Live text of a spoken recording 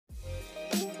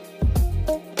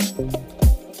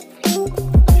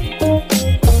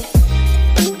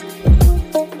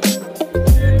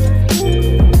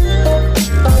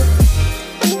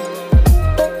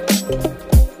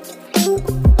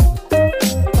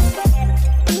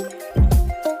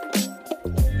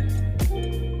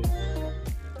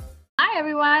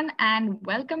everyone, and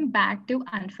welcome back to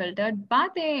Unfiltered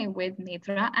Bate with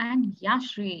Netra and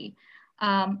Yashri.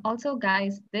 Also,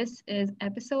 guys, this is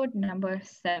episode number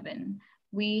 7.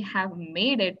 We have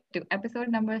made it to episode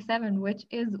number 7, which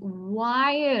is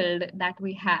wild that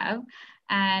we have.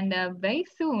 And very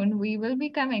soon we will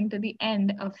be coming to the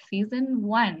end of season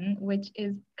 1, which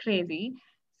is crazy.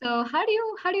 So, how do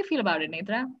you feel about it,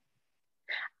 Netra?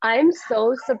 I'm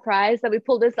so surprised that we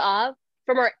pulled this off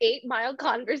from our 8 mile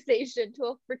conversation to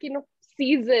a freaking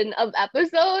season of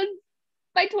episodes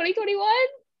by 2021.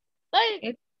 Like,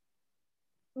 It,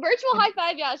 virtual it high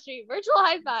five, Yashri. Virtual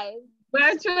high five.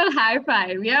 virtual high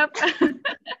five. Yep.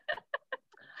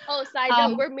 Oh, side note,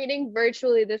 um, we're meeting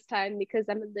virtually this time because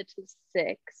I'm a little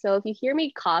sick. So if you hear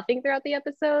me coughing throughout the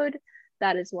episode,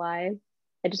 that is why.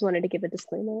 I just wanted to give a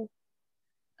disclaimer.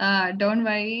 Don't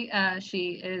worry.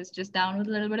 She is just down with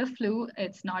a little bit of flu.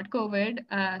 It's not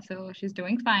COVID, so she's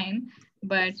doing fine.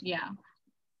 But yeah,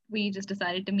 we just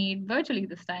decided to meet virtually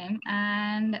this time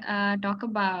and talk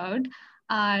about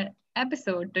our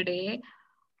episode today.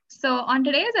 So, on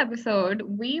today's episode,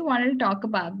 we wanted to talk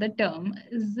about the term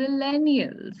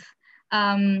zillennials.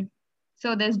 Um,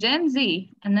 so, there's Gen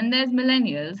Z and then there's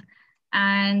millennials.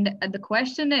 And the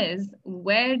question is,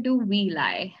 where do we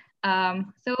lie?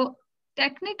 So,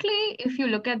 technically, if you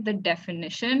look at the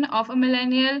definition of a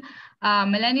millennial,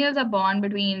 millennials are born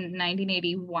between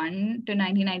 1981 to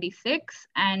 1996,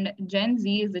 and Gen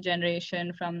Z is the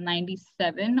generation from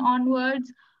 97 onwards,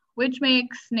 which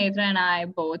makes Netra and I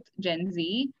both Gen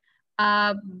Z.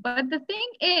 But the thing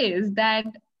is that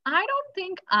I don't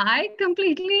think I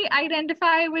completely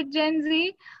identify with Gen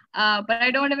Z, but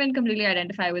I don't even completely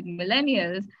identify with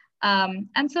millennials.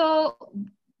 And so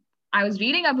I was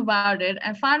reading up about it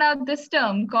and found out this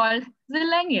term called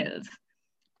zillennials.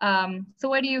 So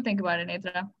what do you think about it,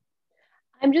 Netra?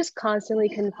 I'm just constantly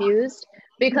confused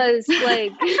because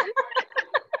like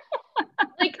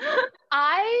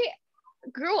I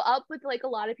grew up with like a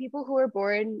lot of people who were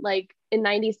born like in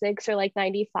 96 or like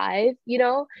 95,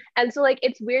 and so like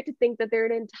it's weird to think that they're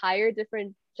an entire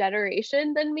different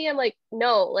generation than me. I'm like,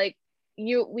 no, like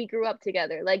we grew up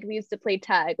together, like we used to play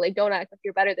tag, like don't act like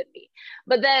you're better than me.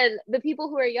 But then the people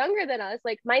who are younger than us,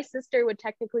 like my sister would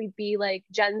technically be like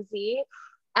Gen Z,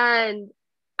 and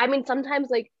I mean, sometimes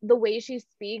like the way she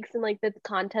speaks and like the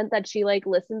content that she like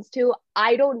listens to,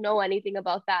 I don't know anything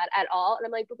about that at all. And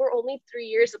I'm like, but we're only 3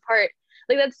 years apart.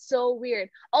 Like, that's so weird.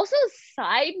 Also,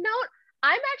 side note,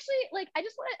 I'm actually like, I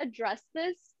just want to address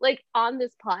this like on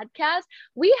this podcast.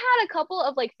 We had a couple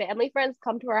of like family friends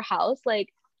come to our house like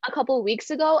a couple of weeks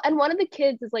ago, and one of the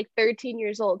kids is like 13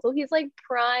 years old. So he's like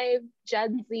prime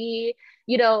Gen Z,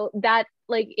 that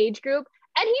like age group.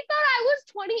 And he thought I was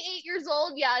 28 years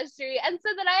old, Yashri, and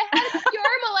said that I had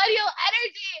pure millennial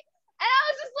energy. And I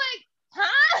was just like,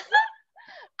 huh?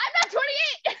 I'm not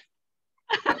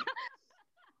 28.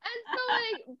 And so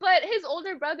like, but his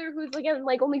older brother, who's again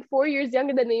like only 4 years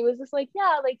younger than me, was just like,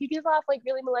 yeah, like you give off like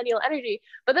really millennial energy.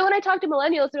 But then when I talk to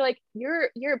millennials, they're like, you're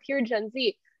a pure Gen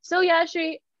Z. So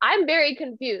Yashri, I'm very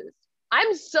confused.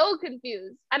 I'm so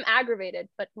confused. I'm aggravated,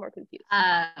 but more confused.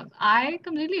 I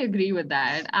completely agree with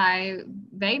that. I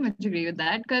very much agree with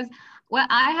that because, well,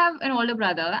 I have an older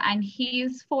brother and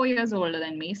he's 4 years older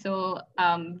than me. So,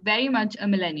 very much a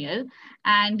millennial.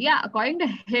 And yeah, according to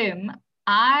him,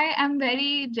 I am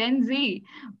very Gen Z.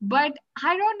 But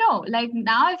I don't know. Like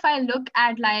now, if I look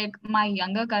at like my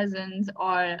younger cousins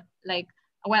or like,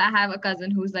 well, I have a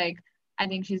cousin who's like, I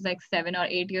think she's like 7 or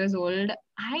 8 years old.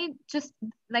 I just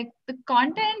like the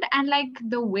content and like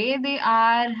the way they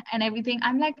are and everything.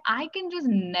 I'm like, I can just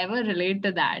never relate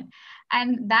to that.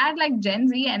 And that like Gen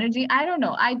Z energy, I don't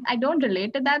know. I don't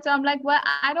relate to that. So I'm like, well,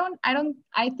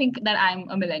 I think that I'm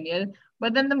a millennial.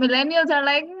 But then the millennials are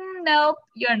like, no,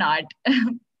 you're not.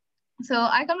 So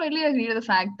I completely agree to the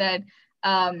fact that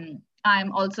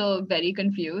I'm also very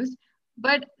confused.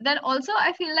 But then also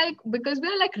I feel like because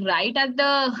we're like right at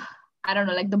the, I don't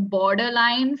know, like the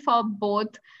borderline for both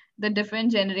the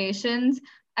different generations,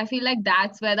 I feel like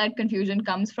that's where that confusion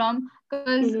comes from.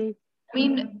 Because Mm-hmm. I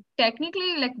mean,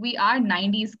 technically, like we are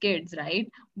 90s kids,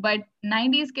 right? But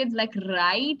 90s kids, like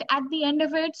right at the end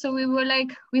of it. So we were like,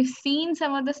 we've seen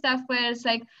some of the stuff where it's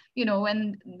like,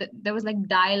 when there was like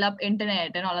dial up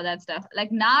internet and all of that stuff.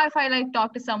 Like now, if I like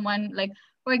talk to someone, like,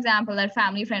 for example, that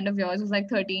family friend of yours who's like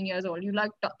 13 years old, you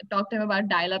like talk to him about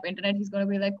dial up internet, he's going to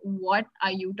be like, what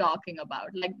are you talking about?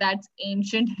 Like, that's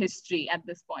ancient history at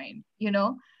this point.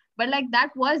 But like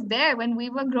that was there when we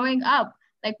were growing up,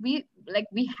 like we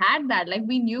had that, like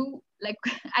we knew, like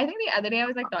I think the other day I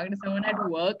was like talking to someone at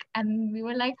work and we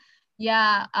were like,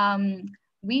 yeah,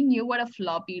 we knew what a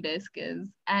floppy disk is.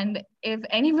 And if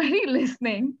anybody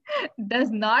listening does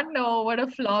not know what a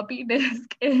floppy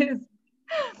disk is,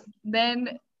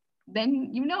 then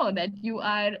you know that you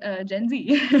are Gen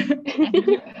Z.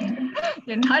 And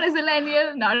you're not a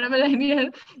zillennial, not a millennial.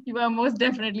 You are most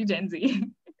definitely Gen Z.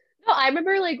 No, I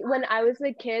remember like when I was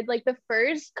a kid, like the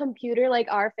first computer like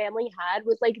our family had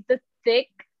was like the thick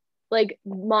like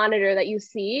monitor that you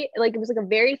see. Like it was like a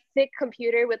very thick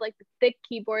computer with like the thick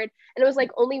keyboard, and it was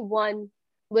like only one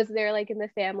was there like in the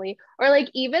family. Or like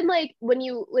even like when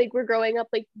you like were growing up,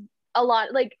 like a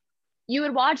lot like you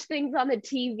would watch things on the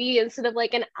TV instead of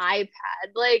like an iPad,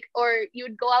 like, or you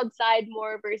would go outside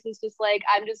more versus just like,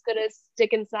 I'm just gonna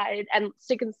stick inside and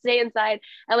stick and stay inside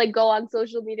and like go on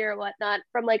social media or whatnot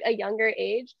from like a younger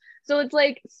age. So it's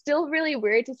like still really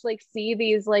weird to like see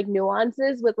these like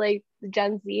nuances with like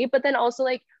Gen Z, but then also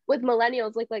like with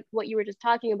millennials, like what you were just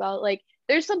talking about, like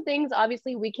there's some things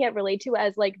obviously we can't relate to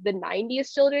as like the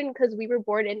 90s children because we were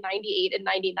born in 98 and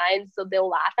 99, so they'll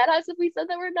laugh at us if we said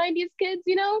that we're 90s kids,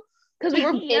 you know, because we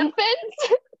were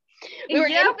infants. We were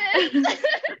infants.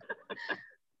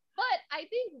 But I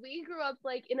think we grew up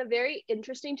like in a very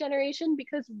interesting generation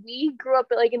because we grew up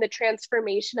like in the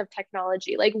transformation of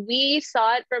technology. Like we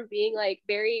saw it from being like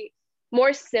very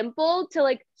more simple to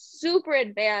like super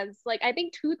advanced. Like I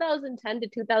think 2010 to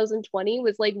 2020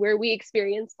 was like where we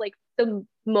experienced like the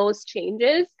most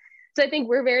changes. So I think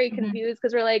we're very confused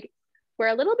because we're like, we're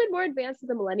a little bit more advanced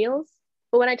than the millennials.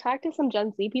 But when I talk to some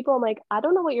Gen Z people, I'm like, I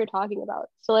don't know what you're talking about.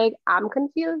 So like, I'm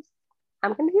confused.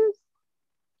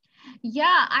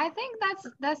 Yeah, I think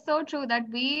that's so true that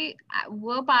we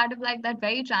were part of like that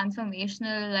very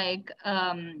transformational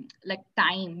like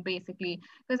time basically.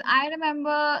 Because I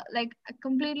remember, like, I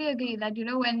completely agree that, you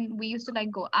know, when we used to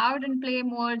like go out and play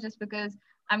more, just because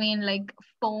I mean, like,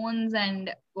 phones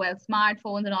and, well,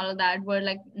 smartphones and all of that were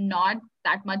like not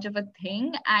that much of a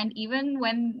thing. And even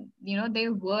when, you know, they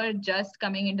were just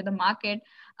coming into the market,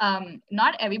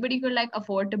 not everybody could like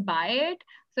afford to buy it.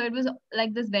 So it was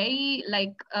like this very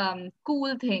like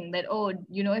cool thing that, oh,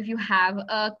 you know, if you have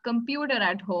a computer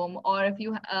at home, or if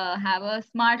you have a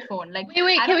smartphone, like,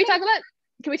 wait, can we talk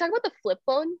about the flip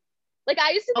phone? Like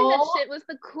I used to think that shit was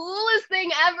the coolest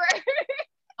thing ever.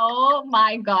 Oh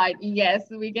my God. Yes,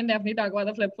 we can definitely talk about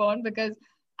the flip phone, because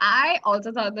I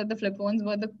also thought that the flip phones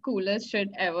were the coolest shit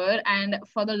ever. And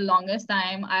for the longest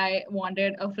time, I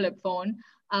wanted a flip phone.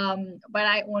 But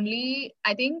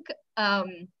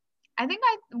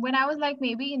when I was like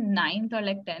maybe in ninth or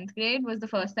like 10th grade was the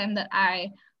first time that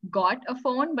I got a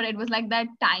phone, but it was like that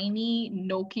tiny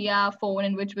Nokia phone,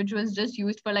 in which was just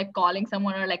used for like calling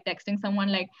someone or like texting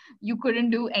someone. Like, you couldn't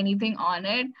do anything on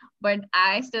it. But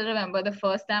I still remember the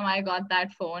first time I got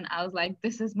that phone, I was like,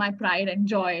 this is my pride and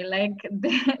joy. Like,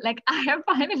 like, I have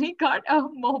finally got a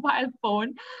mobile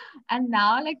phone. And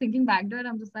now, like, thinking back to it,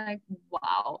 I'm just like,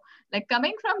 wow. Like,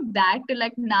 coming from that to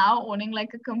like now owning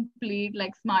like a complete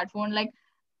like smartphone, like,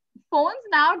 phones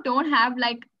now don't have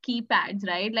like keypads,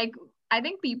 right? Like, I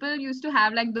think people used to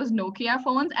have like those Nokia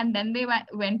phones, and then they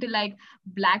went to like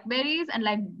Blackberries, and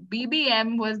like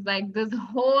BBM was like this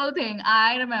whole thing.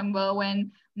 I remember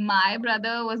when my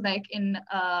brother was like in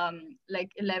like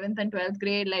 11th and 12th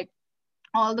grade, like,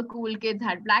 all the cool kids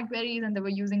had Blackberries and they were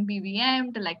using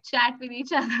BBM to like chat with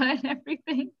each other and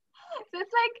everything. So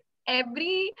it's like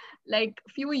every like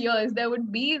few years there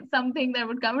would be something that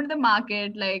would come into the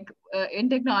market, like in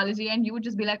technology, and you would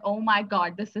just be like, oh my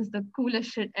God, this is the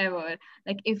coolest shit ever.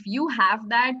 Like, if you have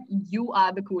that, you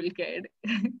are the cool kid.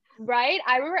 Right?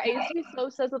 I remember I used to be so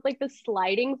obsessed with like the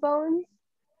sliding phones.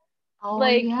 Oh,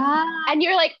 Like, yeah. and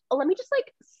you're like, oh, let me just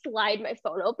like slide my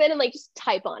phone open and like just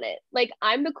type on it. Like,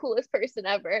 I'm the coolest person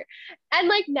ever. And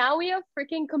like now we have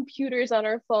freaking computers on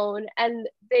our phone, and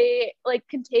they like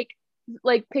can take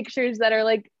like pictures that are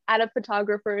like at a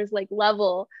photographer's like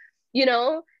level, you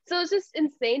know? So it's just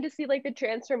insane to see like the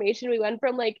transformation. We went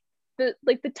from like the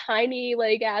tiny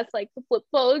like ass like flip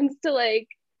phones to like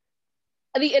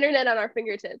the internet on our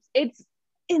fingertips. It's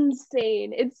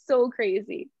insane. It's so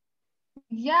crazy.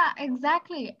 Yeah,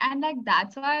 exactly. And like,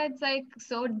 that's why it's like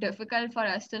so difficult for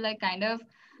us to like kind of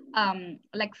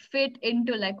like fit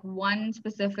into like one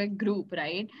specific group,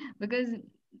 right? Because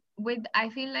with I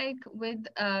feel like with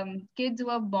kids who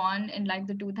are born in like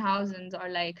the 2000s, or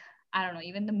like, I don't know,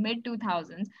 even the mid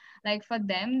 2000s, like, for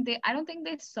them, they I don't think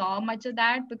they saw much of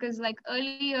that, because like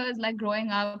early years, like growing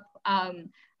up,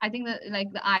 I think that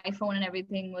like the iPhone and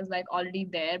everything was like already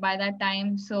there by that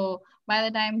time. So by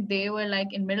the time they were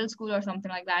like in middle school or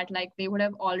something like that, like, they would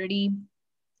have already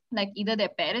like either their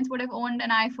parents would have owned an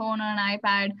iPhone or an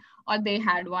iPad, or they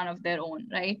had one of their own,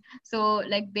 right? So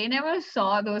like they never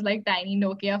saw those like tiny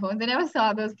Nokia phones. They never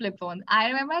saw those flip phones. I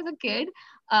remember as a kid,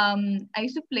 I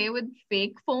used to play with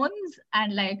fake phones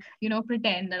and like,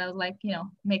 pretend that I was like,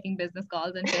 making business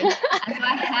calls and shit. And so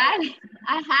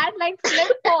I had like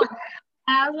flip phones.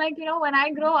 And I was like, when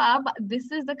I grow up,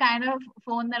 this is the kind of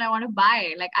phone that I want to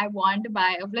buy. Like I want to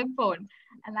buy a flip phone.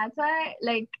 And that's why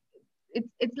like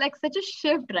it's like such a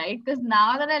shift, right? Because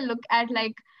now that I look at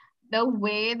like the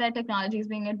way that technology is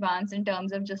being advanced in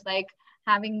terms of just like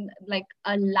having like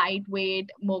a lightweight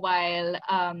mobile,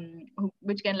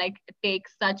 which can like take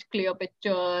such clear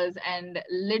pictures and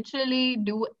literally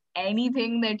do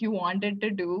anything that you wanted to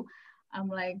do, I'm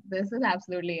like, this is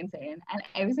absolutely insane. And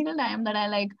every single time that I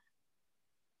like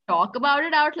talk about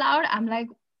it out loud, I'm like,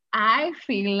 I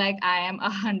feel like I am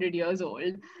 100 years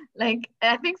old. Like,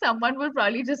 I think someone will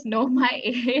probably just know my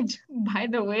age by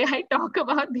the way I talk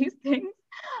about these things.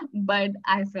 But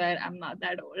I swear I'm not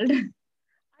that old.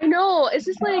 I know. It's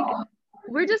just like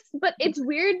but it's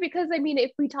weird because I mean,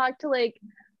 if we talk to like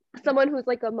someone who's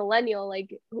like a millennial,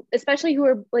 like especially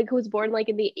who was born like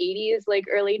in the 80s, like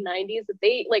early 90s, if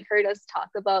they like heard us talk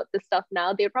about this stuff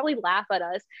now, they'd probably laugh at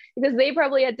us because they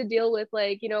probably had to deal with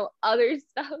like, other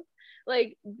stuff.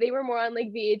 Like they were more on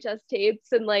like VHS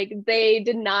tapes, and like they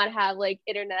did not have like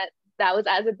internet that was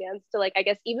as advanced to like, I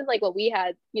guess, even like what we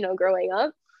had, growing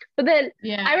up. But then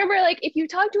Yeah. I remember like if you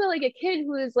talk to like a kid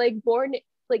who is like born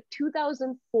like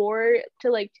 2004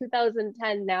 to like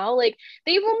 2010 now, like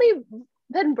they've only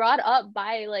been brought up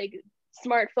by like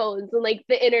smartphones and like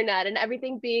the internet and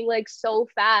everything being like so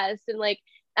fast and like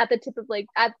at the tip of like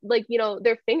at like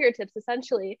their fingertips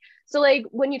essentially. So like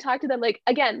when you talk to them, like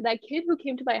again, that kid who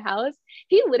came to my house,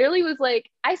 he literally was like,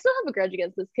 I still have a grudge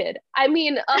against this kid. I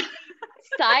mean,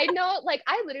 side note, like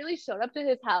I literally showed up to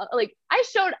his house, like I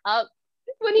showed up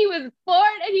when he was born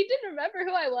and he didn't remember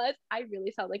who I was. I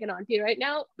really sound like an auntie right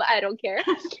now, but I don't care.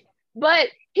 But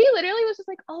he literally was just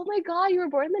like, oh my God, you were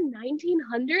born in the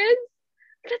 1900s?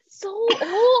 That's so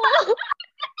old.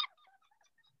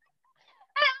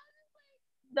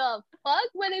 The fuck?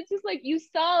 When it's just like you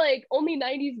saw like only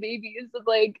 90s babies of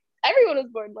like everyone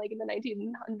was born like in the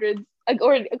 1900s,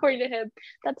 according to him.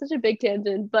 That's such a big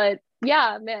tangent. But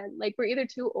yeah, man, like we're either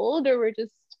too old or we're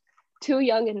just too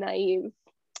young and naive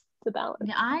to balance.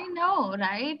 Yeah, I know,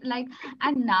 right? Like,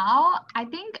 and now I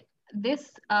think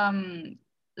this,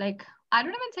 like, I don't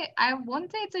even say, I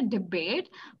won't say it's a debate,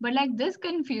 but like this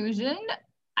confusion,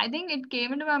 I think it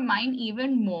came into my mind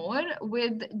even more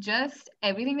with just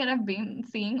everything that I've been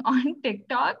seeing on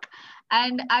TikTok.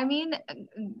 And I mean,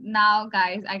 now,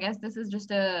 guys, I guess this is just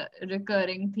a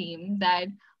recurring theme that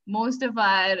most of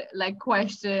our like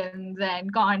questions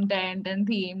and content and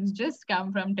themes just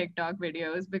come from TikTok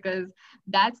videos, because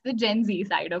that's the Gen Z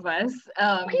side of us.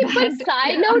 Okay, but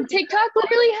side note, TikTok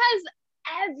literally has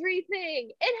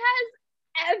everything. It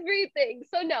has everything.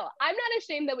 So no, I'm not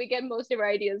ashamed that we get most of our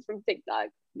ideas from TikTok.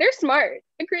 They're smart.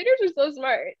 The creators are so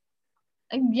smart.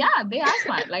 Yeah, they are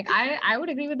smart. Like I would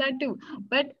agree with that too.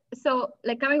 But so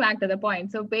like coming back to the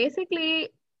point, so basically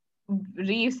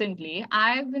recently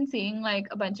I've been seeing like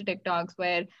a bunch of TikToks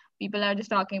where people are just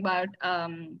talking about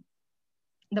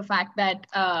the fact that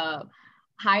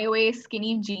high waist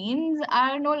skinny jeans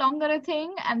are no longer a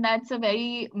thing, and that's a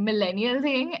very millennial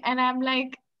thing. And I'm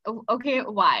like, okay,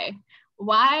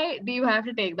 why do you have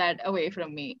to take that away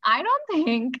from me? I don't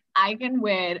think I can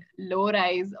wear low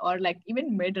rise or like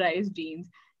even mid rise jeans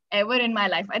ever in my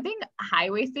life. I think high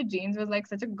waisted jeans was like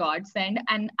such a godsend,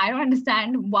 and I don't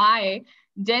understand why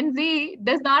Gen Z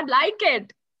does not like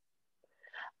it.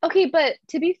 Okay, but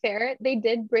to be fair, they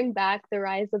did bring back the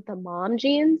rise of the mom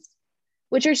jeans,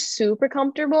 which are super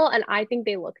comfortable, and I think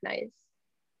they look nice.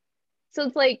 So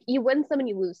it's like you win some and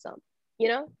you lose some, you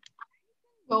know?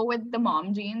 Go with the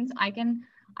mom jeans. I can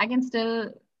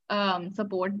still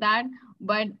support that,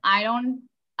 but I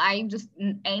just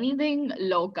anything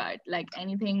low cut, like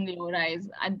anything low rise,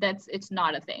 it's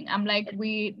not a thing. I'm like,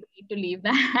 we need to leave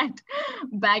that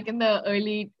back in the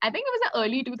early, I think it was the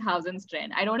early 2000s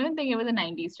trend. I don't even think it was a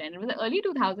 90s trend. It was the early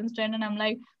 2000s trend, and I'm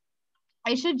like,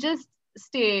 I should just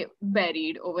stay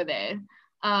buried over there.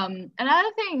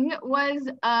 Another thing was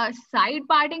side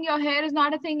parting your hair is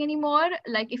not a thing anymore.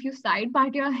 Like if you side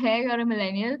part your hair, you're a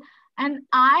millennial. And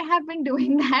I have been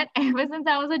doing that ever since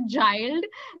I was a child.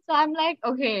 So I'm like,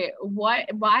 okay,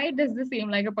 why does this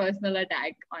seem like a personal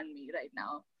attack on me right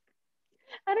now?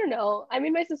 I don't know. I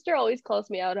mean, my sister always calls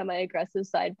me out on my aggressive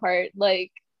side part.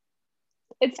 Like,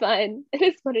 it's fine. It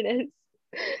is what it is.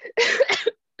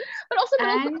 But also,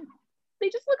 And they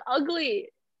just look ugly.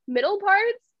 Middle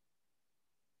parts,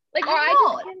 Like, or I I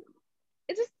don't just know. can't.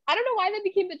 It's just I don't know why that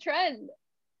became the trend.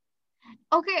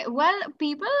 Okay, well,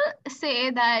 people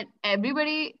say that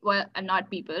everybody, well, not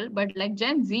people, but like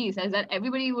Gen Z says that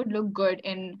everybody would look good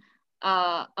in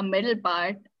a middle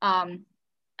part.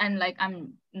 And like,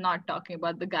 I'm not talking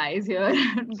about the guys here.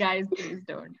 Guys, please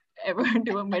don't ever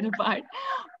do a middle part.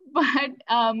 But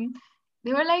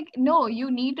they were like, no,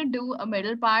 you need to do a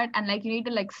middle part, and like you need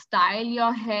to like style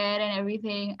your hair and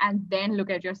everything, and then look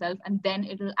at yourself, and then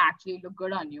it'll actually look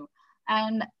good on you.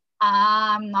 And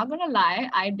I'm not gonna lie,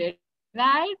 I did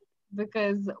that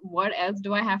because what else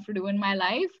do I have to do in my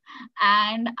life?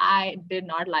 And I did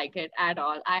not like it at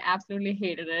all. I absolutely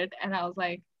hated it. And I was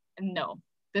like, no,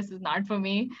 this is not for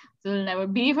me. This will never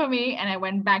be for me. And I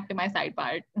went back to my side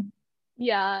part.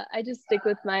 Yeah, I just stick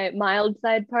with my mild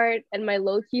side part and my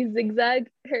low key zigzag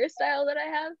hairstyle that I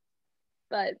have,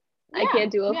 but I Yeah,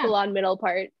 can't do a yeah, full on middle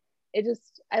part. It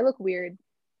just I look weird,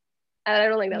 and I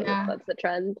don't think yeah. that's the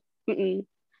trend. Mm-mm.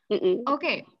 Mm-mm.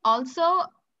 Okay. Also,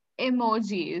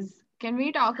 emojis. Can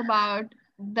we talk about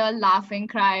the laughing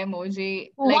cry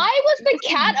emoji? Like, Why was the this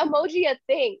is cat emoji a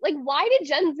thing? Like, why did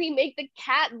Gen Z make the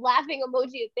cat laughing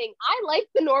emoji a thing? I like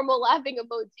the normal laughing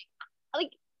emoji.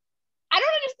 Like, I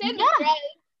don't understand the yeah. trend.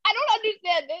 I don't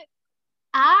understand it.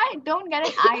 I don't get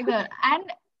it either. And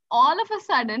all of a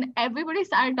sudden, everybody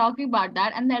started talking about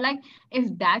that. And they're like,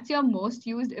 if that's your most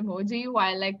used emoji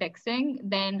while like texting,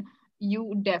 then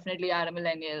you definitely are a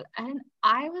millennial. And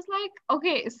I was like,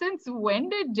 okay, since when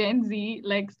did Gen Z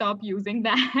like stop using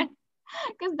that?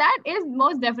 Because that is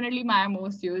most definitely my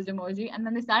most used emoji. And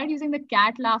then they started using the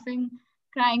cat laughing,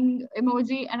 crying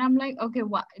emoji. And I'm like, okay,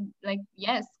 what? Like,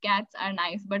 yes, cats are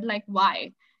nice, but like,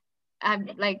 why?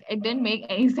 Like it didn't make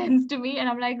any sense to me, and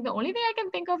I'm like, the only thing I can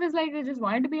think of is like they just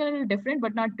wanted to be a little different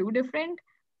but not too different,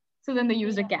 so then they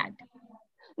used a Yeah. cat.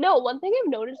 No, one thing I've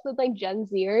noticed with like Gen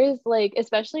Zers, like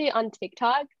especially on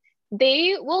TikTok,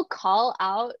 they will call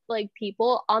out like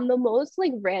people on the most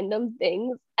like random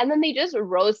things and then they just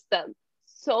roast them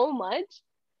so much.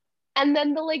 And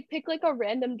then they'll like pick like a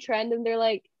random trend and they're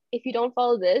like, if you don't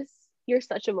follow this, you're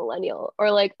such a millennial.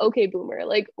 Or like, okay, boomer,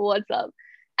 like what's up?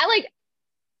 And like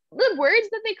the words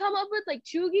that they come up with, like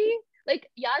chuggy, like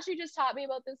Yashi just taught me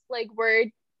about this like word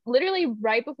literally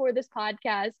right before this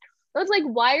podcast. I was like,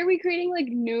 why are we creating like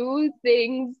new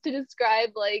things to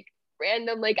describe like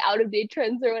random like out of date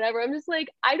trends or whatever? I'm just like,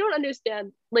 I don't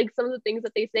understand like some of the things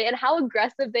that they say and how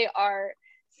aggressive they are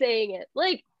saying it.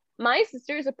 Like my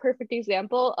sister is a perfect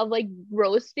example of like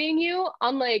roasting you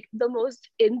on like the most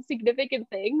insignificant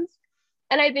things.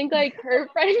 And I think like her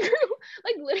friend group,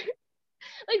 like literally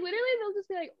they'll just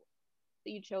be like,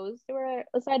 you chose to wear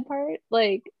a side part,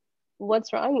 like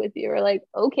what's wrong with you, or like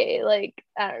okay, like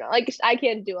I don't know, like I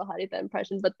can't do a Haditha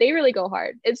impression but they really go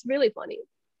hard. It's really funny.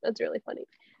 That's really funny.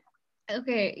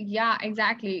 Okay, yeah,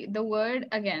 exactly. The word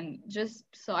again, just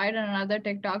so I did another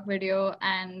TikTok video,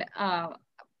 and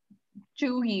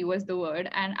chuggy was the word,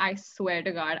 and I swear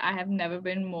to God, I have never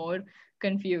been more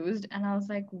confused. And I was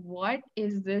like, what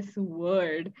is this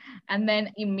word? And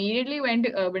then immediately went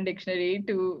to Urban Dictionary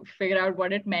to figure out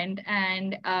what it meant.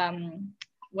 And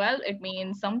well, it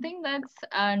means something that's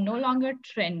no longer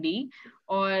trendy,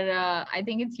 or I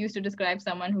think it's used to describe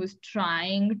someone who's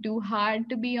trying too hard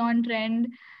to be on trend.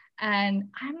 And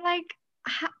I'm like,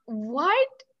 what?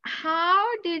 How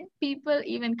did people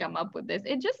even come up with this?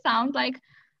 It just sounds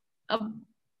a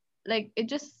like it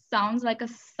just sounds like a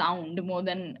sound more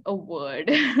than a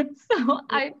word. So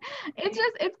I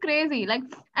it's crazy. Like,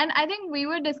 and I think we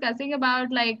were discussing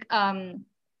about like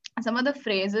some of the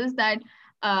phrases that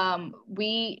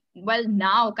we well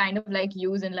now kind of like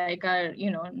use in like our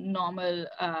normal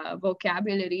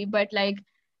vocabulary, but like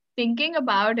thinking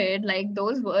about it, like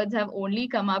those words have only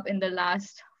come up in the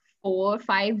last 4 or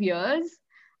 5 years.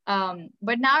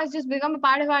 But now it's just become a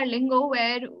part of our lingo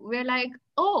where we're like,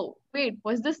 oh, wait,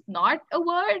 was this not a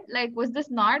word? Like, was this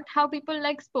not how people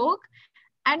like spoke?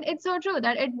 And it's so true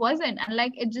that it wasn't. And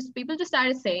like, it just, people just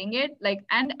started saying it. Like,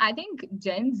 and I think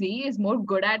Gen Z is more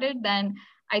good at it than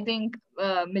I think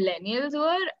millennials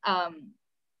were.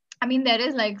 I mean, there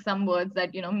is like some words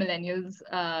that millennials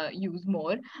use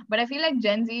more, but I feel like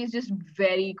Gen Z is just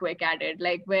very quick at it.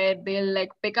 Like where they'll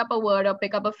like pick up a word or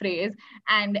pick up a phrase,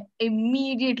 and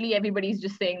immediately everybody's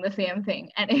just saying the same thing.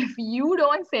 And if you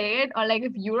don't say it, or like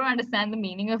if you don't understand the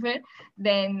meaning of it,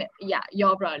 then yeah,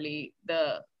 you're probably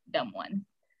the dumb one.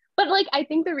 But like I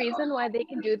think the reason why they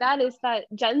can do that is that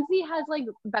Gen Z has like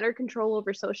better control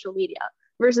over social media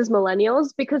versus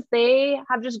millennials because they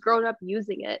have just grown up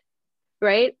using it,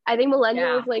 right? I think Yeah.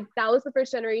 millennials, like that was the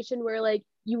first generation where like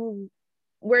you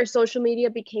where social media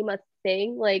became a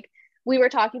thing. Like we were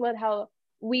talking about how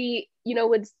we you know,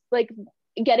 would like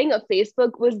getting a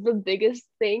Facebook was the biggest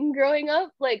thing growing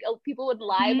up. Like people would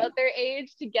lie about their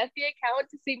age to get the account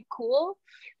to seem cool.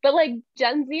 But like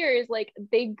Gen Zers, like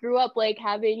they grew up like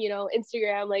having, you know,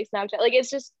 Instagram, like Snapchat, like it's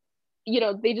just, you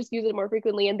know, they just use it more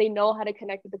frequently and they know how to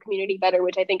connect with the community better,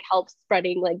 which I think helps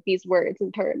spreading like these words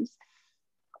and terms.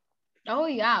 Oh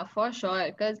yeah, for sure.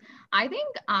 Because I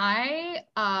think I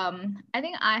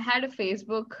had a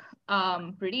Facebook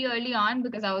pretty early on,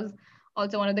 because I was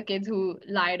also one of the kids who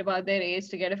lied about their age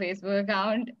to get a Facebook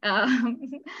account.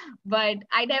 But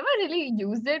I never really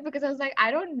used it because I was like,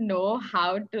 I don't know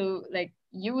how to like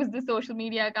use the social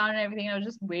media account and everything. I was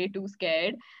just way too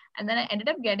scared. And then I ended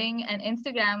up getting an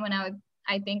Instagram when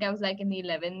I think I was like in the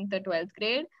 11th or 12th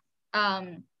grade.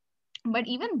 Um, but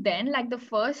even then, like the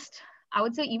first, I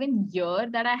would say even year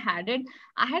that I had it,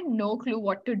 I had no clue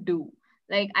what to do.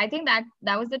 Like I think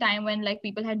that was the time when like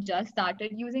people had just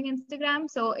started using Instagram,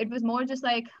 so it was more just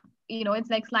like, you know, it's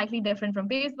like slightly different from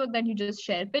Facebook, that you just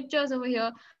share pictures over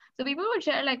here. So people would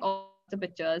share like all the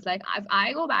pictures. Like if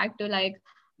I go back to like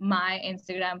my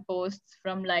Instagram posts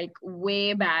from like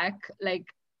way back, like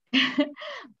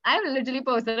I've literally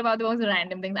posted about the most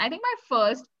random things. I think my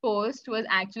first post was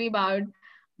actually about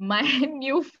my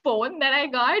new phone that I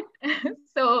got.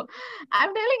 So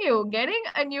I'm telling you, getting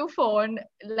a new phone,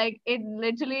 like it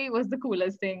literally was the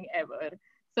coolest thing ever.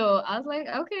 So I was like,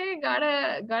 okay,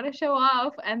 gotta show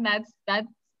off. And that's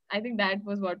I think that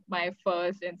was what my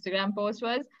first Instagram post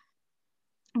was.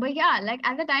 But yeah, like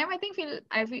at the time, I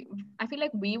feel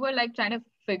like we were like trying to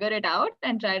figure it out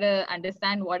and try to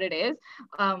understand what it is,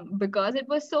 because it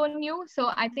was so new.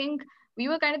 So I think we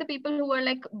were kind of the people who were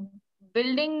like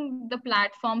building the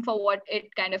platform for what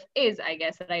it kind of is, I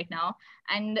guess, right now.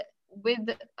 And with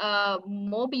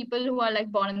more people who are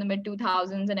like born in the mid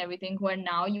 2000s and everything, who are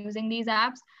now using these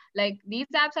apps, like these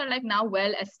apps are like now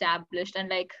well established, and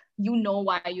like you know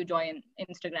why you join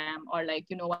Instagram, or like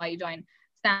you know why you join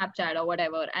Snapchat or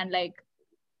whatever. And like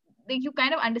you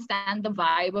kind of understand the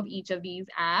vibe of each of these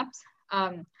apps.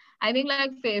 I think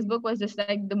like Facebook was just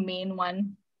like the main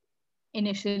one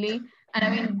initially. And I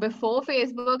mean, before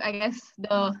Facebook, I guess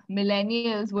the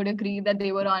millennials would agree that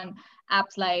they were on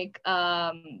apps like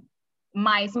MySpace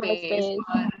MySpace.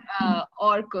 or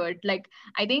Orkut. Like,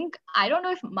 I think, I don't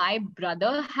know if my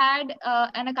brother had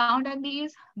an account on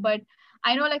these, but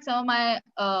I know like some of my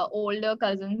older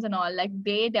cousins and all, like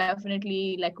they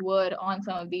definitely like were on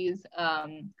some of these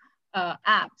apps.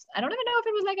 I don't even know if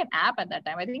it was like an app at that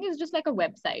time. I think it was just like a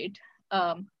website,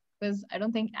 because I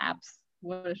don't think apps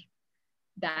were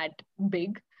that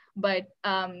big. But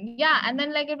yeah, and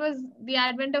then like it was the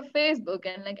advent of Facebook,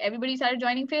 and like everybody started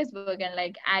joining Facebook and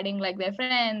like adding like their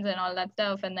friends and all that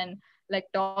stuff, and then like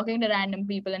talking to random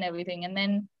people and everything. And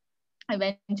then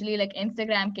eventually like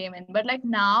Instagram came in. But like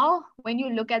now when you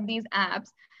look at these apps,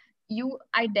 you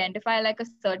identify like a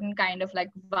certain kind of like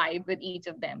vibe with each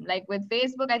of them. Like with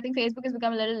Facebook, I think Facebook has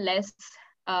become a little less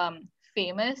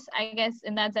famous, I guess,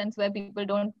 in that sense, where people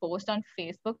don't post on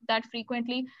Facebook that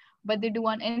frequently, but they do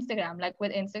on Instagram. Like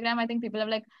with Instagram, I think people have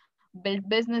like built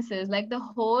businesses. Like the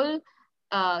whole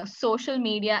social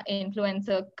media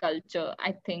influencer culture,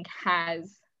 I think,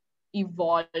 has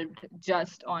evolved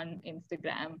just on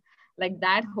Instagram. Like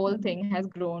that whole thing has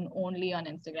grown only on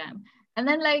Instagram. And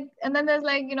then there's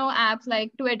like, you know, apps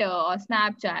like Twitter or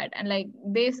Snapchat, and like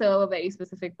they serve a very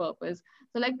specific purpose.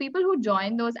 So like people who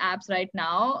join those apps right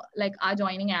now, like are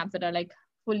joining apps that are like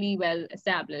fully well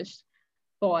established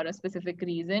for a specific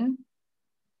reason.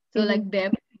 So Mm-hmm. like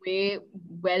they're way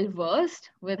well versed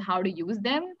with how to use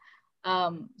them.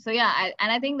 So yeah,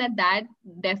 and I think that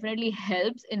definitely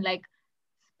helps in like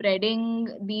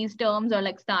spreading these terms, or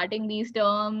like starting these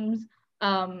terms.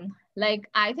 Like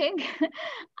I think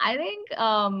I think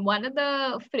one of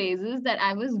the phrases that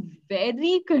I was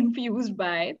very confused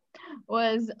by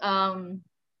was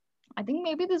I think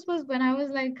maybe this was when I was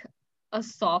like a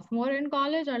sophomore in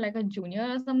college or like a junior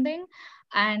or something.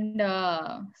 And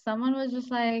someone was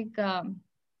just like,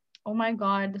 oh my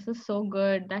God, this is so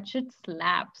good. That shit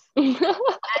slaps. I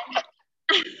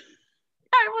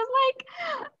was like,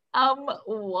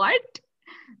 what?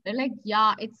 They're like,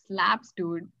 yeah, it slaps,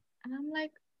 dude. And I'm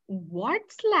like, what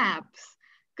slaps?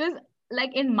 Because,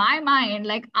 like, in my mind,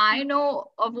 like, I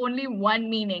know of only one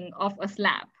meaning of a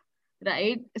slap,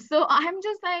 right? So I'm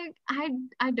just like,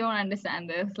 I don't understand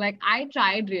this. Like, I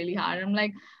tried really hard. I'm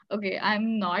like, okay,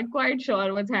 I'm not quite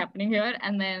sure what's happening here.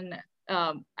 And then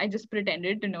I just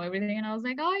pretended to know everything. And I was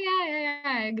like, oh, yeah,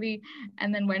 I agree.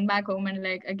 And then went back home and,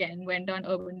 like, again, went on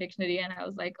Urban Dictionary. And I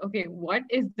was like, okay, what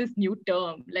is this new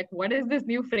term? Like, what is this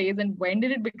new phrase? And when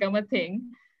did it become a thing?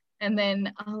 And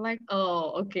then I'm like,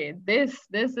 oh, okay, this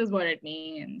is what it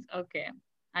means. Okay,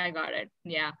 I got it.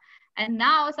 Yeah. And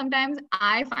now sometimes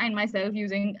I find myself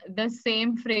using the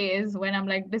same phrase when I'm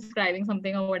like describing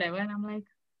something or whatever, and I'm like,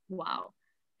 wow,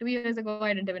 2 years ago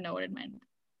I didn't even know what it meant.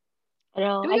 I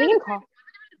know. Two I years think in ago college, it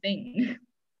wasn't a thing.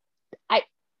 I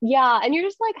yeah, and you're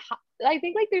just like, I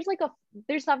think like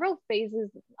there's several phases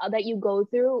that you go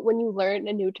through when you learn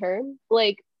a new term,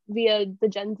 like via the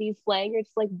Gen Z slang. You're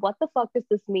just like, what the fuck does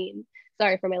this mean?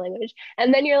 Sorry for my language.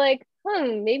 And then you're like,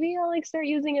 maybe I'll like start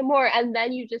using it more. And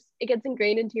then it gets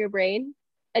ingrained into your brain,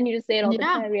 and you just say it all the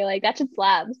Yeah. time. You're like, that shit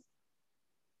slabs.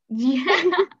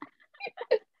 Yeah.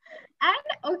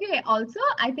 And okay, also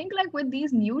I think like with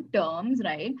these new terms,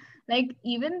 right? Like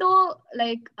even though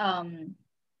like I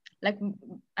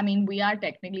mean we are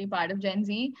technically part of Gen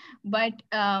Z, but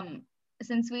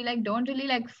since we like don't really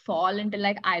like fall into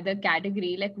like either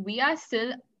category, like we are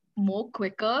still more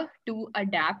quicker to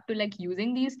adapt to like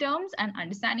using these terms and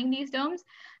understanding these terms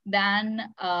than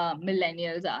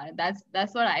millennials are.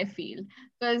 That's what I feel.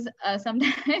 Because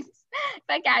sometimes if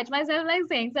I catch myself like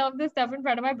saying some of this stuff in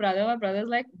front of my brother's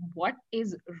like, what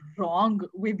is wrong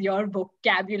with your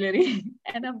vocabulary?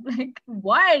 And I'm like,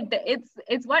 what?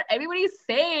 It's what everybody's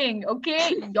saying.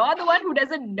 Okay, you're the one who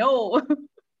doesn't know.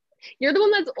 You're the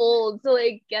one that's old, so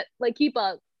like keep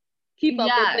up, with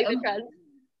Yeah, like the trend.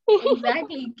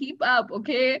 exactly. Keep up.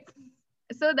 Okay.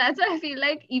 So that's why I feel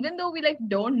like even though we like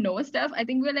don't know stuff, I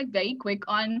think we're like very quick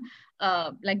on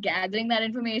like gathering that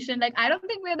information. Like I don't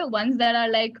think we're the ones that are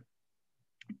like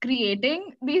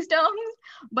creating these terms,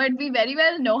 but we very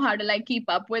well know how to like keep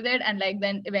up with it and like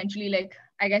then eventually like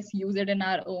I guess use it in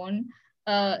our own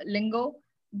lingo.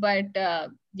 But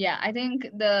yeah, I think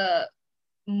the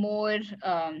more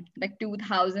like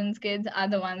 2000s kids are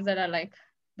the ones that are like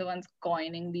the ones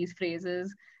coining these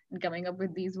phrases and coming up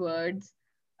with these words,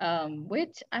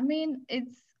 which I mean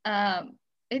it's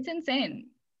insane.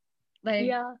 Like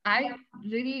Yeah. I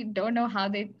really don't know how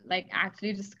they like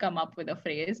actually just come up with a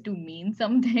phrase to mean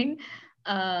something,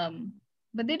 um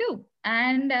but they do,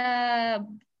 and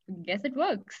guess it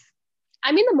works.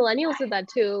 I mean, the millennials did that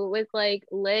too with like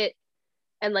lit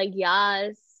and like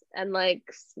yas and like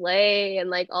slay and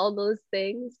like all those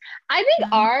things. I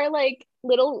think Mhm. our like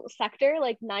little sector,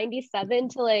 like 97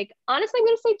 to like honestly, I'm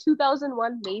gonna say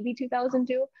 2001, maybe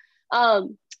 2002.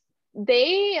 Um,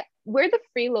 we're the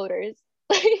freeloaders.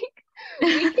 Like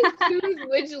we can choose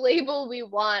which label we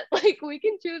want. Like we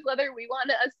can choose whether we want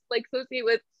to like associate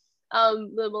with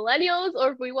the millennials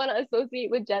or if we want to associate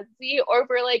with Gen Z or if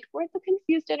we're the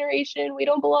confused generation. We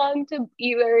don't belong to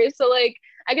either. So like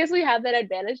I guess we have that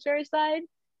advantage to our side.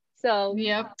 So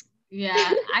Yep.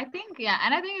 Yeah, I think, yeah,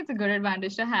 and I think it's a good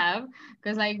advantage to have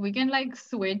because like we can like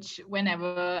switch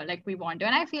whenever like we want to.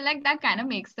 And I feel like that kind of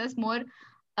makes us more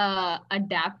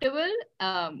adaptable,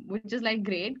 which is like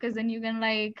great because then you can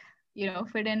like,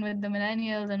 fit in with the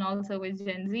millennials and also with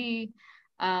Gen Z.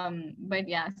 But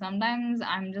yeah, sometimes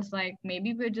I'm just like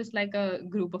maybe we're just like a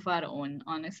group of our own,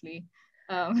 honestly.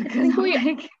 I Because think I'm we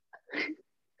like,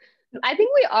 I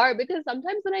think we are because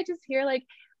sometimes when I just hear like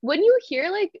when you hear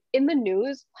like in the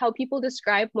news how people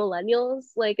describe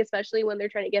millennials, like especially when they're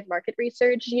trying to get market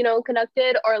research,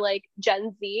 conducted or like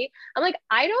Gen Z, I'm like,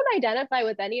 I don't identify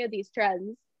with any of these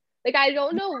trends. Like I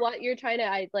don't know what you're trying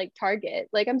to like target.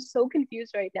 Like I'm so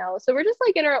confused right now. So we're just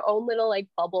like in our own little like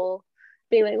bubble,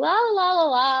 being like la la la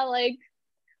la, like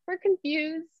we're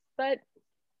confused, but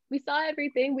we saw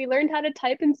everything. We learned how to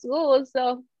type in school.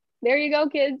 So there you go,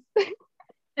 kids.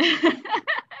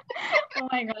 oh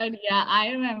my God. Yeah, I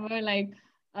remember like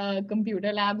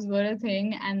computer labs were a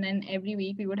thing. And then every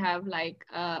week we would have like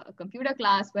a computer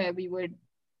class where we would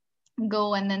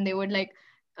go and then they would like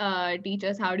teach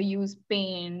us how to use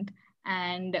Paint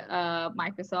and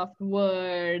Microsoft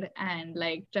Word and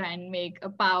like try and make a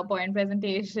PowerPoint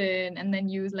presentation and then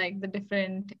use like the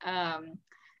different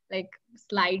like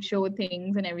slideshow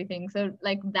things and everything. So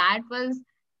like that was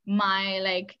my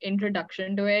like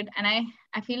introduction to it. And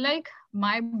I feel like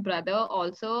my brother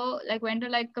also like went to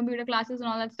like computer classes and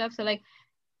all that stuff. So like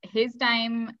his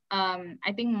time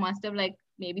I think must have like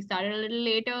maybe started a little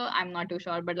later. I'm not too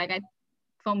sure, but like I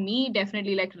for me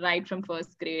definitely like right from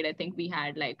first grade I think we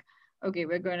had like, okay,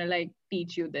 we're going to like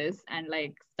teach you this and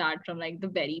like start from like the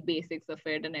very basics of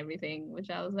it and everything, which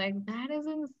I was like, that is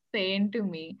insane to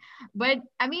me. But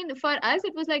I mean for us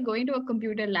it was like going to a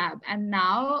computer lab, and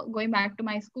now going back to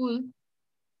my school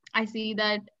I see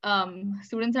that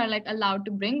students are like allowed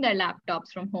to bring their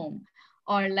laptops from home,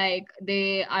 or like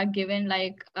they are given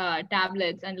like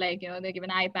tablets and like they're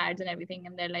given iPads and everything,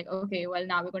 and they're like, okay, well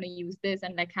now we're going to use this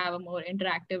and like have a more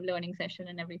interactive learning session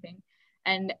and everything.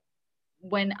 And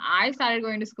when I started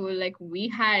going to school, like we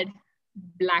had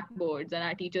blackboards and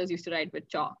our teachers used to write with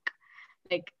chalk.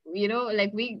 Like,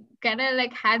 like we kind of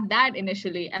like had that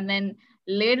initially. And then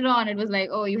later on, it was like,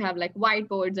 oh, you have like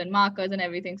whiteboards and markers and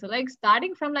everything. So like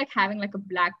starting from like having like a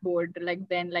blackboard, like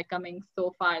then like coming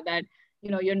so far that,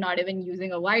 you're not even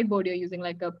using a whiteboard, you're using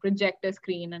like a projector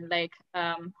screen and like,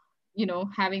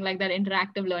 having like that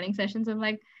interactive learning sessions. And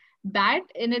like that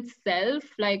in itself,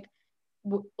 like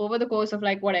over the course of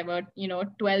like whatever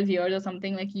 12 years or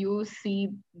something, like you see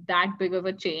that big of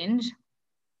a change,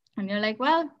 and you're like,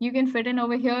 well, you can fit in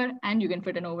over here and you can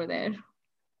fit in over there.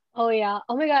 Oh yeah.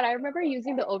 Oh my God. I remember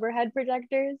using the overhead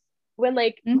projectors when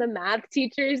like the math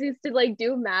teachers used to like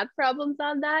do math problems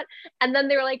on that. And then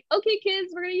they were like, okay,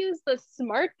 kids, we're gonna use the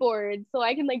smart board so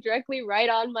I can like directly write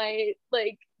on my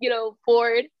like,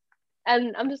 board.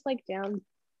 And I'm just like, damn,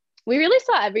 we really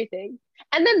saw everything.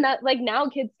 And then that like now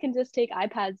kids can just take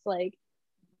iPads like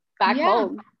back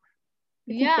home.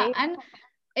 It's insane. And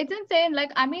it's insane.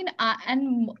 Like, I mean,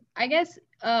 and I guess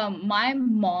my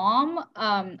mom,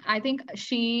 I think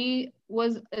she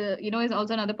was, is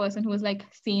also another person who was like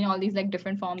seeing all these like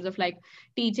different forms of like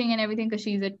teaching and everything, because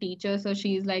she's a teacher. So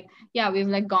she's like, yeah, we've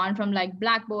like gone from like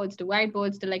blackboards to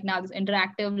whiteboards to like now this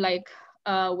interactive like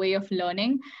way of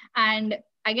learning. And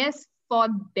I guess for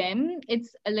them,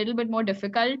 it's a little bit more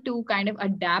difficult to kind of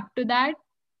adapt to that,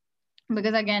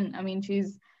 because again, I mean,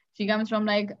 she comes from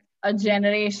like a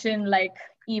generation like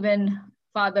even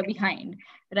farther behind,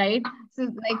 right? So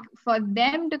like for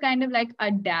them to kind of like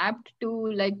adapt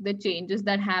to like the changes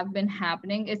that have been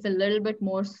happening, it's a little bit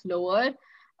more slower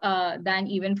than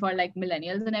even for like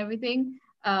millennials and everything.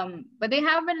 But they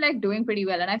have been like doing pretty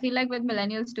well. And I feel like with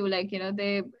millennials too, like,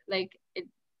 they like it,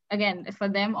 again, for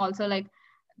them also like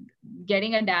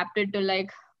getting adapted to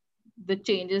like the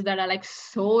changes that are like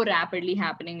so rapidly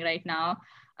happening right now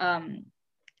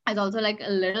is also like a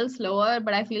little slower.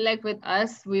 But I feel like with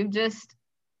us, we've just,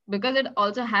 because it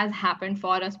also has happened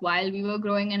for us while we were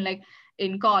growing and like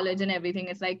in college and everything,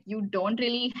 it's like you don't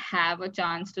really have a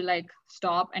chance to like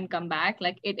stop and come back.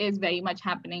 Like it is very much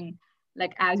happening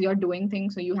like as you're doing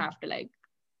things, so you have to like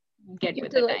get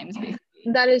with the times basically.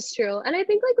 That is true. And I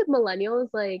think like with millennials,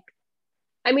 like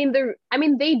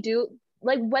they do,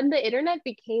 like when the internet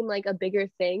became like a bigger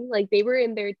thing, like they were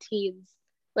in their teens,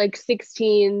 like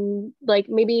 16, like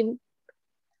maybe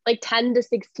like 10 to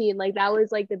 16, like that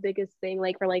was like the biggest thing,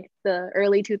 like for like the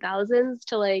early 2000s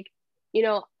to like,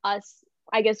 us,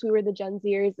 I guess we were the Gen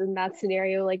Zers in that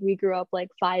scenario. Like we grew up like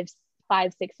 6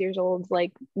 years old,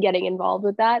 like getting involved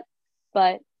with that.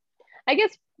 But I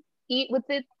guess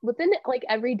within like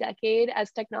every decade,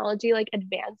 as technology like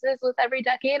advances with every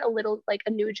decade, a little like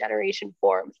a new generation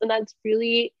forms. And that's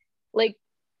really like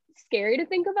scary to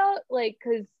think about, like,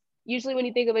 because usually when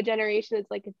you think of a generation,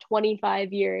 it's like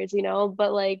 25 years,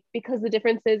 but like because the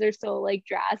differences are so like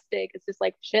drastic, it's just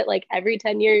like shit, like every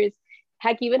 10 years,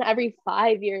 heck, even every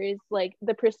 5 years, like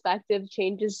the perspective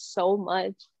changes so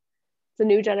much. It's a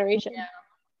new generation. Yeah.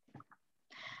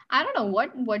 I don't know,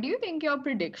 what do you think your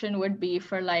prediction would be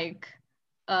for like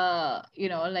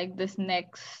like this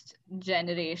next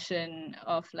generation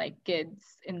of like kids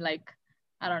in like,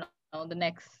 I don't know, the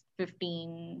next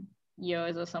 15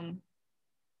 years or some?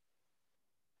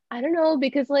 I don't know,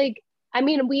 because like, I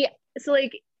mean,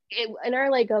 in our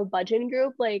like a budget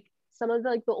group, like some of the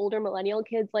like the older millennial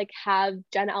kids like have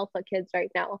Gen Alpha kids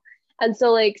right now. And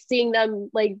so like seeing them,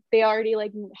 like they already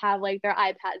like have like their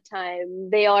iPad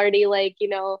time. They already like,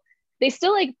 they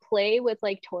still like play with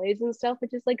like toys and stuff,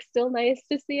 which is like still nice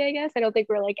to see, I guess. I don't think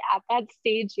we're like at that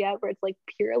stage yet where it's like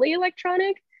purely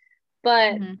electronic.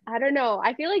 But I don't know.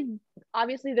 I feel like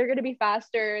obviously they're gonna be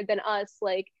faster than us,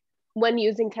 like when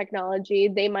using technology.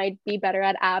 They might be better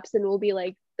at apps, and we'll be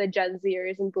like the Gen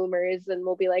Zers and boomers, and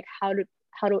we'll be like, Gen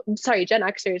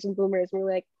Xers and boomers, and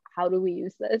we're like, how do we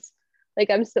use this? Like,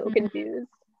 I'm so confused,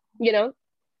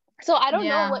 So I don't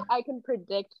know what I can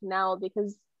predict now,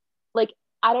 because like,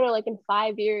 I don't know, like in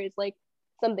 5 years, like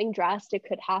something drastic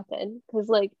could happen, because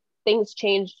like things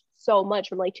changed so much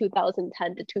from like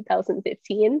 2010 to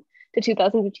 2015 to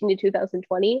 2015 to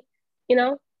 2020,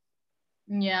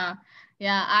 Yeah,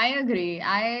 I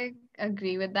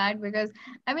agree with that, because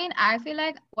I mean, I feel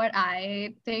like what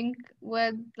I think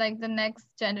with like the next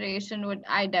generation would,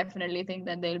 I definitely think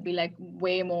that they'll be like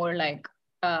way more like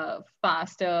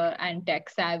faster and tech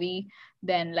savvy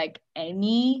than like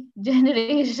any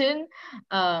generation.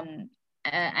 And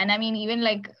I mean, even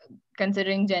like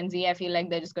considering Gen Z, I feel like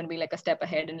they're just going to be like a step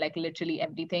ahead in like literally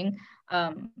everything,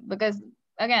 because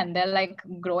again, they're like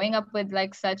growing up with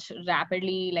like such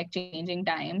rapidly like changing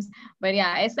times. But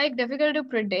yeah, it's like difficult to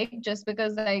predict, just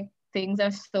because like things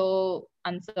are so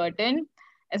uncertain,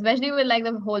 especially with like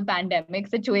the whole pandemic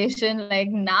situation. Like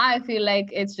now I feel like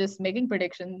it's just making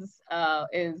predictions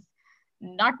is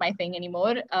not my thing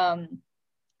anymore.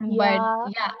 But Yeah.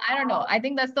 yeah, I don't know. I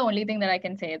think that's the only thing that I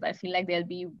can say is I feel like they'll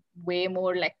be way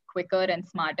more like quicker and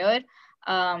smarter.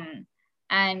 Um,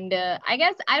 and I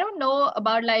guess I don't know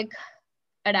about like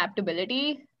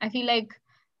adaptability. I feel like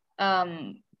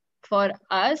um, for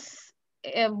us,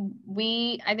 I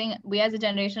think we as a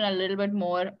generation are a little bit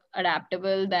more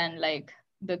adaptable than like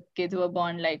the kids who were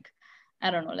born like,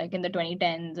 I don't know, like in the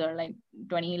 2010s or like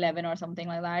 2011 or something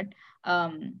like that.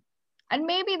 Um, and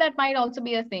maybe that might also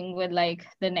be a thing with like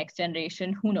the next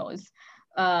generation. Who knows?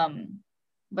 Um,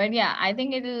 but yeah, I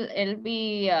think it'll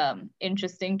be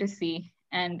interesting to see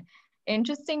and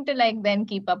interesting to like then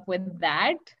keep up with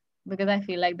that, because I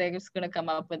feel like they're just gonna come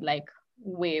up with like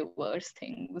way worse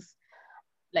things,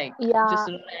 like just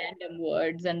Yeah. random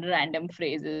words and random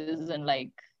phrases and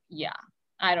like, yeah,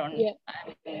 Yeah.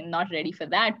 I'm not ready for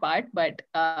that part, but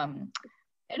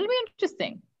it'll be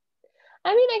interesting.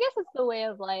 I mean, I guess it's the way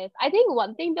of life. I think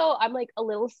one thing though, I'm like a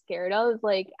little scared of,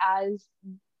 like, as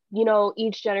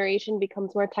each generation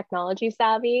becomes more technology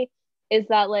savvy, is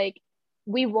that like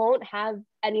we won't have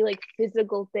any like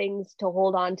physical things to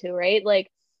hold on to, right? Like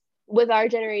with our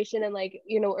generation and like,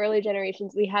 early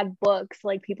generations, we had books,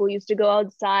 like people used to go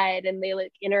outside and they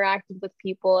like interacted with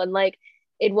people, and like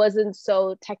it wasn't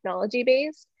so technology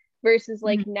based, versus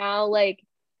like Mhm. now, like,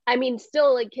 I mean,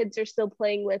 still like kids are still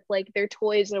playing with like their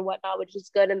toys or whatnot, which is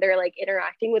good, and they're like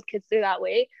interacting with kids through that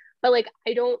way. But like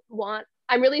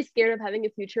I'm really scared of having a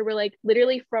future where like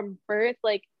literally from birth,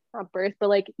 like not birth, but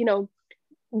like,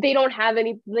 they don't have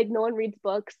any, like no one reads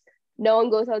books, no one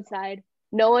goes outside,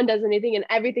 no one does anything, and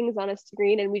everything's on a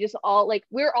screen, and we just all like,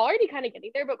 we're already kind of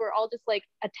getting there, but we're all just like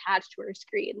attached to our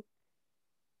screen,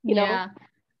 you know? Yeah.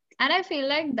 And I feel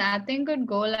like that thing could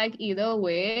go like either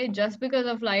way, just because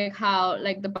of like how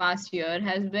like the past year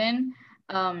has been.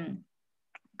 Um,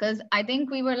 because I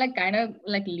think we were like kind of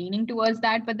like leaning towards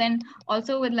that, but then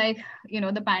also with like,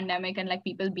 the pandemic and like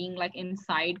people being like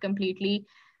inside completely.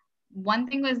 One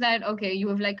thing was that, okay, you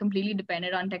have like completely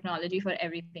depended on technology for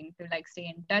everything, to like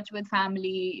stay in touch with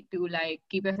family, to like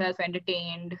keep yourself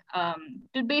entertained,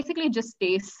 to basically just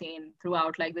stay sane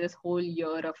throughout like this whole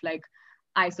year of like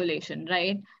isolation,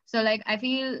 right? So like I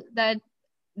feel that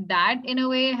in a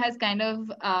way has kind of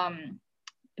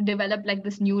develop like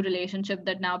this new relationship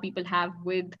that now people have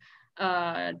with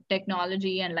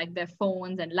technology and like their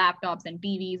phones and laptops and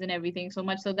TVs and everything, so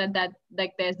much so that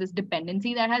like there's this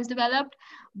dependency that has developed.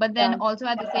 But then Yeah. also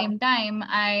at the same time,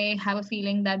 I have a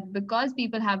feeling that because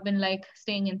people have been like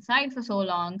staying inside for so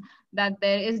long, that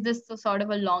there is this sort of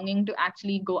a longing to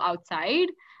actually go outside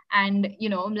and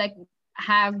like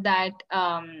have that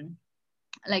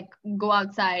like go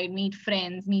outside, meet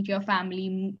friends, meet your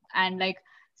family, and like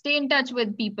stay in touch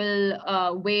with people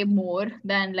way more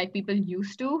than like people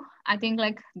used to. I think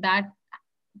like that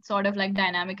sort of like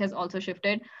dynamic has also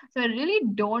shifted. So I really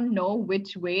don't know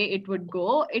which way it would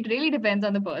go. It really depends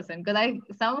on the person, because I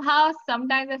somehow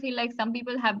sometimes I feel like some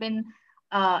people have been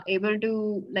able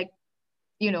to like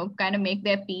kind of make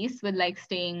their peace with like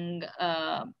staying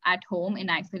at home in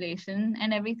isolation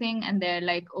and everything, and they're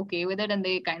like okay with it, and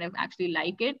they kind of actually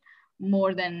like it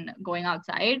more than going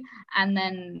outside. And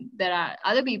then there are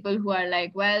other people who are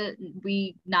like, well,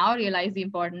 we now realize the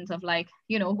importance of like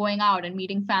going out and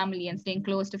meeting family and staying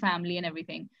close to family and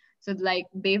everything. So like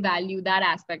they value that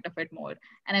aspect of it more.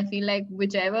 And I feel like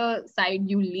whichever side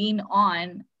you lean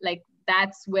on, like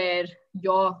that's where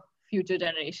your future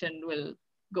generation will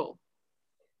go.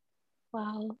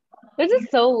 Wow. This is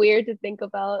so weird to think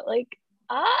about. Like,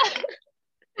 ah,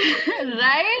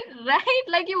 Right, right.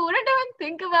 Like you wouldn't even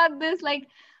think about this like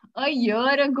a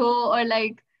year ago, or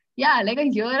like, yeah, like a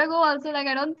year ago also. Like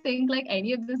I don't think like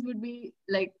any of this would be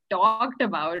like talked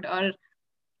about, or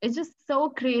it's just so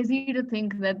crazy to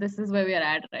think that this is where we are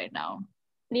at right now.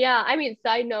 yeah, I mean,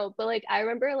 side note, but like I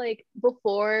remember like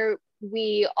before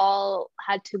we all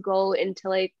had to go into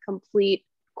like complete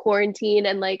quarantine,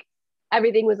 and like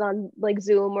everything was on like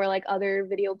Zoom or like other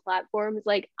video platforms.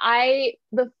 Like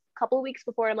the couple weeks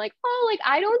before, I'm like, oh, like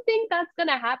I don't think that's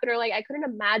gonna happen, or like I couldn't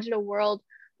imagine a world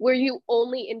where you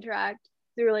only interact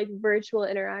through like virtual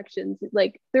interactions,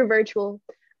 like through virtual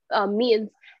means.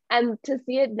 And to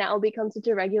see it now become such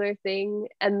a regular thing,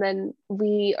 and then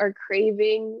we are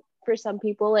craving for some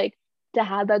people like to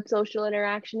have that social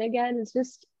interaction again, it's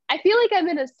just, I feel like I'm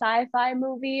in a sci-fi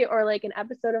movie or like an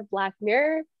episode of Black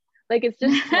Mirror. Like it's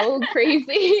just so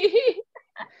crazy.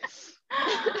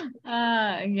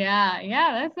 Yeah,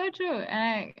 that's so true.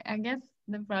 And I guess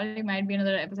there probably might be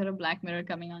another episode of Black Mirror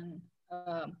coming on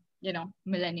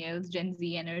millennials, Gen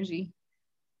Z energy.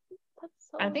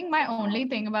 That's so I think my only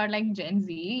thing about like Gen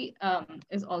Z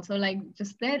is also like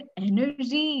just their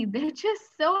energy. They're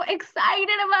just so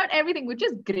excited about everything, which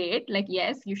is great. Like,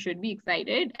 yes, you should be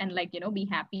excited and like, be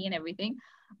happy and everything.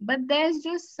 But there's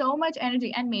just so much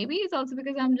energy. And maybe it's also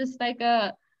because I'm just like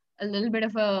a little bit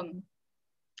of a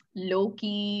low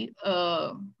key,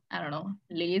 I don't know,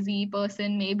 lazy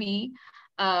person, maybe.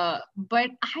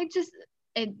 But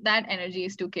that energy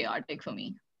is too chaotic for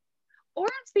me. Or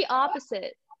it's the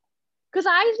opposite. Because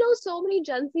I know so many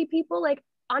Gen Z people like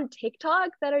on TikTok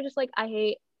that are just like,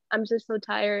 I'm just so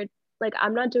tired. Like,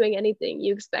 I'm not doing anything.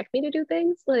 You expect me to do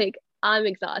things? Like, I'm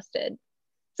exhausted.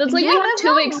 So it's like we have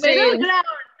two extremes.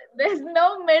 There's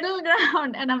no middle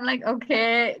ground. And I'm like,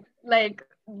 okay, like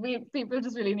people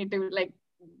just really need to like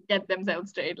get themselves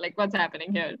straight. Like, what's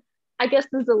happening here? I guess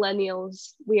the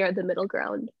millennials, we are the middle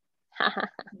ground.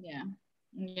 Yeah,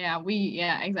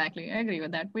 exactly. I agree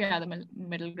with that. We are the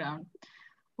middle ground.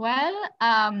 Well,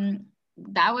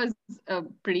 that was a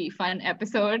pretty fun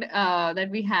episode that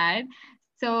we had.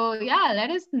 So yeah,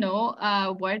 let us know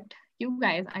what you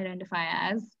guys identify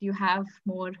as. Do you have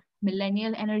more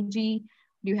millennial energy?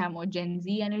 Do you have more Gen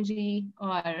Z energy?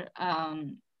 Or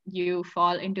you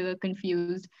fall into the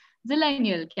confused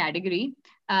zillennial category?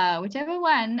 Whichever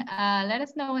one, let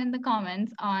us know in the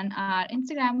comments on our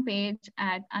Instagram page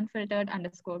at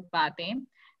unfiltered_baatein.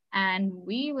 And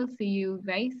we will see you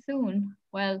very soon.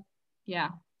 Well, yeah,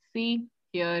 see,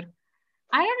 hear.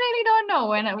 I don't know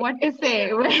what to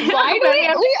say. Why do we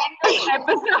end this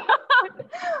episode?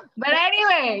 But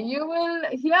anyway, you will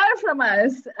hear from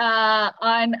us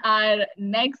on our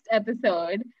next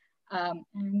episode.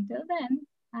 Until then,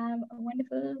 have a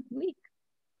wonderful week.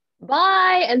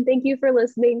 Bye. And thank you for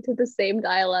listening to the same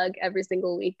dialogue every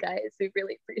single week, guys. We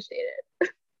really appreciate it.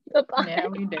 Bye-bye. Yeah,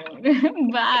 we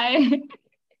do. Bye.